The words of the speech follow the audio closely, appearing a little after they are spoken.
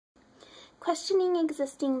Questioning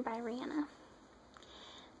Existing by Rihanna.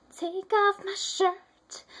 Take off my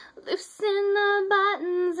shirt, loosen the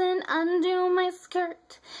buttons and undo my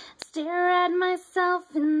skirt. Stare at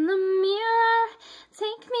myself in the mirror,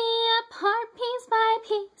 take me apart piece by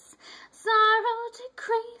piece. Sorrow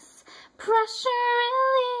decrease, pressure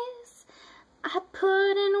release. I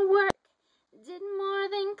put in work, did more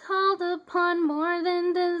than called upon, more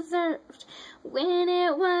than deserved. When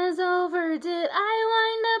it was over, did I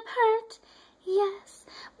wind up hurt? Yes,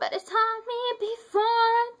 but it taught me before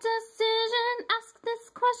a decision. Ask this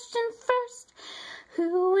question first.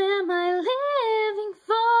 Who am I living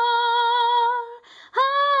for?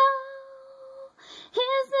 Oh,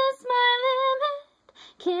 is this my limit?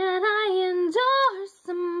 Can I endure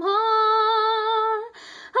some more?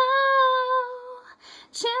 Oh,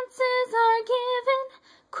 chances are given,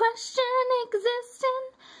 question existing.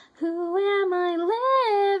 Who am I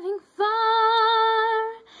living for?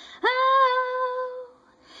 Oh,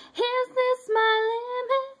 is this my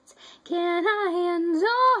limit? Can I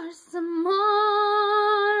endure some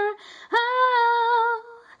more? Oh,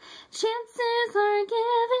 chances are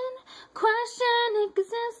given, question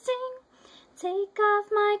existing. Take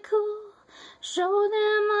off my cool, show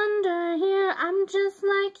them under here I'm just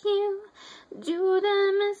like you. Do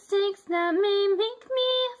the mistakes that may make me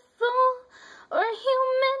a fool, or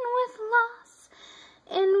human with loss,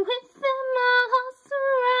 and with them a lost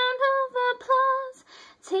round of applause.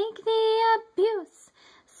 Take the abuse,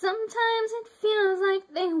 sometimes it feels like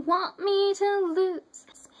they want me to lose.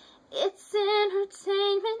 It's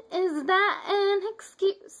entertainment, is that an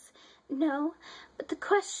excuse? No, but the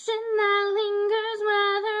question that lingers,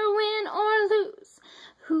 rather win or lose.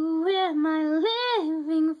 Who am I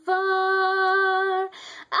living for?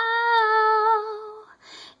 Oh,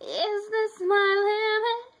 is this my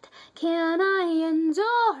limit? Can I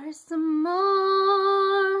endure some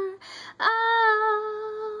more?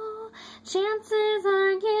 Oh, chances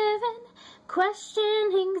are given,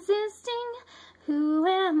 question existing. Who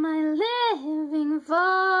am I living for?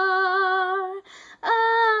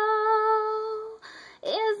 Oh,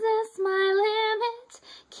 is this my limit?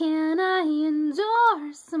 Can I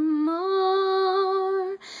endure some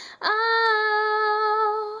more?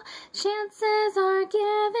 Oh, chances are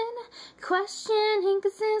given, question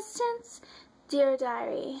existence. Dear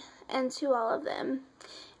Diary, and to all of them,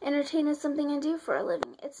 entertain is something I do for a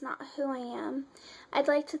living. It's not who I am. I'd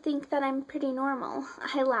like to think that I'm pretty normal.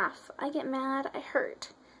 I laugh, I get mad, I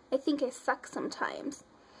hurt. I think I suck sometimes.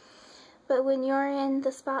 But when you're in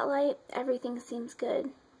the spotlight, everything seems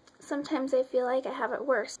good. Sometimes I feel like I have it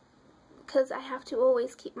worse, because I have to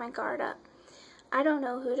always keep my guard up. I don't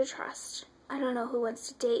know who to trust. I don't know who wants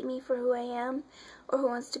to date me for who I am, or who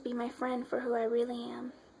wants to be my friend for who I really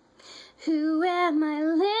am. Who am I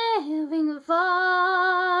living for?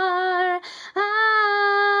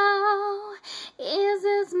 Oh, is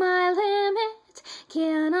this my limit?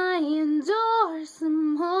 Can I endure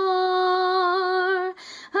some more?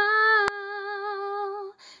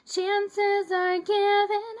 Oh, chances are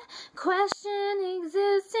given, question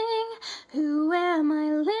existing. Who am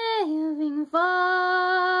I living for?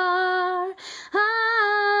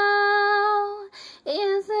 Oh,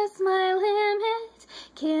 is this my limit?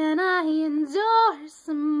 Can I endure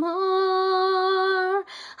some more?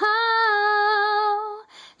 Oh,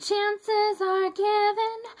 chances are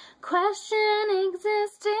given, question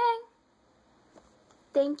existing.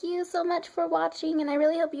 Thank you so much for watching, and I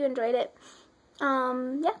really hope you enjoyed it.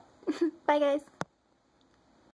 Yeah. Bye, guys.